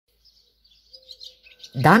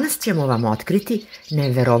Danas ćemo vam otkriti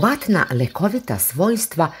neverovatna lekovita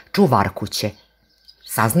svojstva čuvarkuće.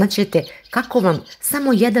 Saznaćete kako vam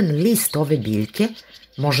samo jedan list ove biljke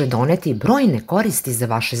može doneti brojne koristi za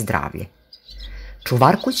vaše zdravlje.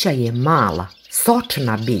 Čuvarkuća je mala,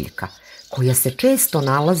 sočna biljka koja se često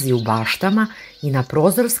nalazi u baštama i na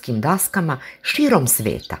prozorskim daskama širom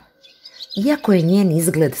sveta. Iako je njen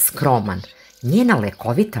izgled skroman, njena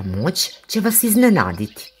lekovita moć će vas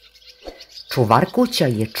iznenaditi. Čuvarkuća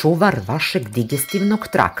je čuvar vašeg digestivnog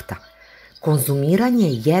trakta. Konzumiranje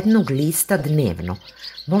jednog lista dnevno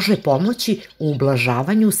može pomoći u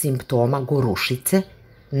ublažavanju simptoma gorušice,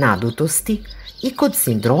 nadutosti i kod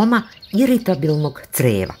sindroma iritabilnog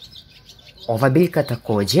creva. Ova biljka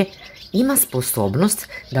takođe ima sposobnost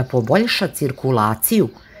da poboljša cirkulaciju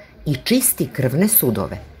i čisti krvne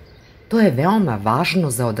sudove. To je veoma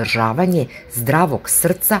važno za održavanje zdravog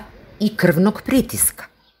srca i krvnog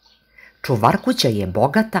pritiska. Čuvarkuća je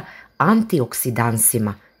bogata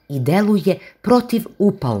antioksidansima i deluje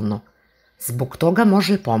protivupalno. Zbog toga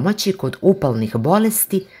može pomoći kod upalnih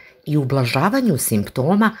bolesti i ublažavanju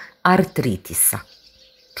simptoma artritisa.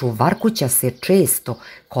 Čuvarkuća se često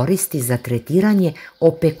koristi za tretiranje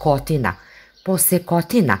opekotina,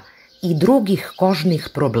 posekotina i drugih kožnih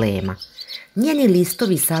problema. Njeni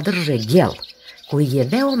listovi sadrže gel koji je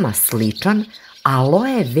veoma sličan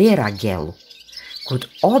aloe vera gelu. Kod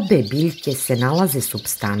obe biljke se nalaze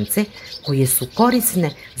supstance koje su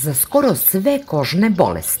korisne za skoro sve kožne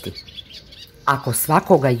bolesti. Ako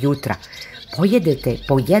svakoga jutra pojedete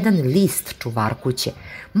po jedan list čuvarkuće,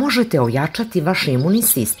 možete ojačati vaš imunni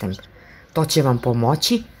sistem. To će vam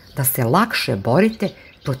pomoći da se lakše borite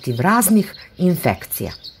protiv raznih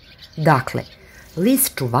infekcija. Dakle,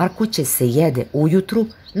 list čuvarkuće se jede ujutru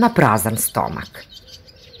na prazan stomak.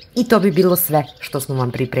 I to bi bilo sve što smo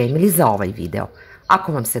vam pripremili za ovaj video.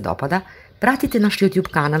 Ako vam se dopada, pratite naš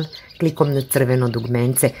YouTube kanal klikom na crveno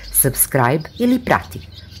dugmence subscribe ili prati.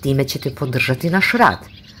 Time ćete podržati naš rad.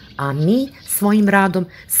 A mi svojim radom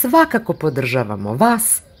svakako podržavamo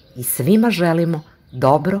vas i svima želimo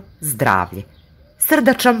dobro zdravlje.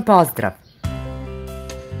 Srdačan pozdrav!